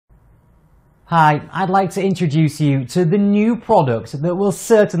Hi, I'd like to introduce you to the new product that will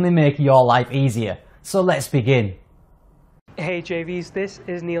certainly make your life easier. So let's begin. Hey JVs, this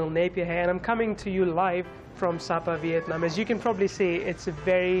is Neil Napier here and I'm coming to you live from Sapa, Vietnam. As you can probably see, it's a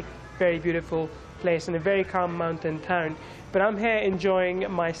very beautiful place and a very calm mountain town. But I'm here enjoying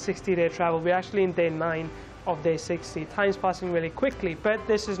my 60-day travel. We're actually in day 9 of day 60. Time's passing really quickly, but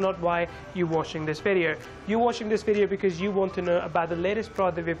this is not why you're watching this video. You're watching this video because you want to know about the latest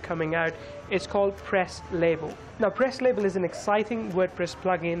product that we have coming out. It's called PressLabel. Now, PressLabel is an exciting WordPress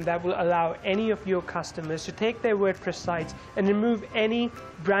plugin that will allow any of your customers to take their WordPress sites and remove any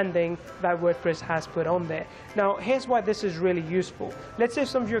branding that WordPress has put on there. Now, here's why this is really useful. Let's say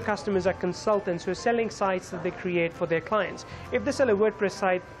some of your customers are consultants who are selling sites that they create for their clients. If they sell a WordPress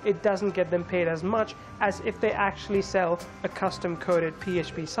site, it doesn't get them paid as much as if they actually sell a custom coded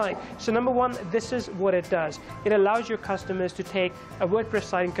PHP site. So number one, this is what it does. It allows your customers to take a WordPress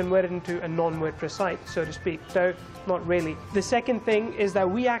site and convert it into a non-WordPress site, so to speak. So not really. The second thing is that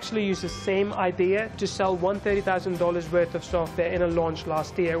we actually use the same idea to sell $130,000 worth of software in a launch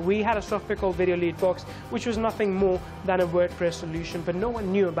last year. We had a software called Video Lead Box, which was nothing more than a WordPress solution, but no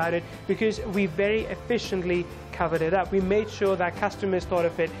one knew about it because we very efficiently covered it up. We made sure that customers thought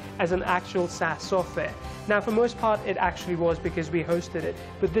of it as an actual SaaS software. Now, for most part, it actually was because we hosted it,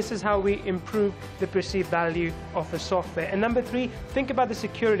 but this is how we improve the perceived value of a software. And number three, think about the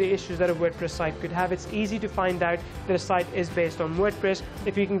security issues that a WordPress site could have. It's easy to find out that a site is based on WordPress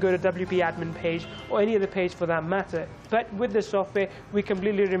if you can go to WP admin page or any other page for that matter. But with this software, we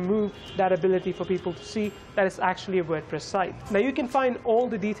completely remove that ability for people to see that it's actually a WordPress site. Now, you can find all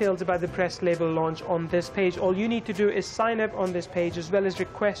the details about the PressLabel launch on this page. All you need to do is sign up on this page as well as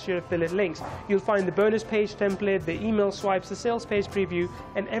request your affiliate links. You'll find the bonus page template, the email swipes, the sales page preview,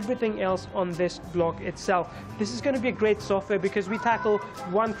 and everything else on this blog itself. This is going to be a great software because we tackle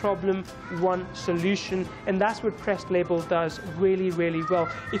one problem, one solution, and that's what PressLabel does really well.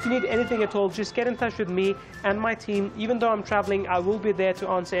 If you need anything at all, just get in touch with me and my team. Even though I'm traveling, I will be there to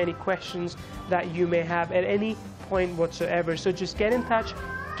answer any questions that you may have at any point whatsoever. So just get in touch,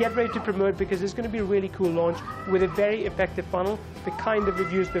 get ready to promote, because it's going to be a really cool launch with a very effective funnel, the kind of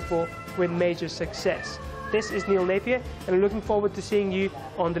reviews before with major success. This is Neil Napier, and I'm looking forward to seeing you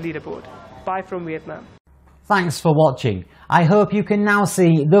on the leaderboard. Bye from Vietnam. Thanks for watching. I hope you can now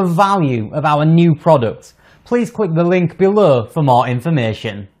see the value of our new product. Please click the link below for more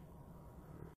information.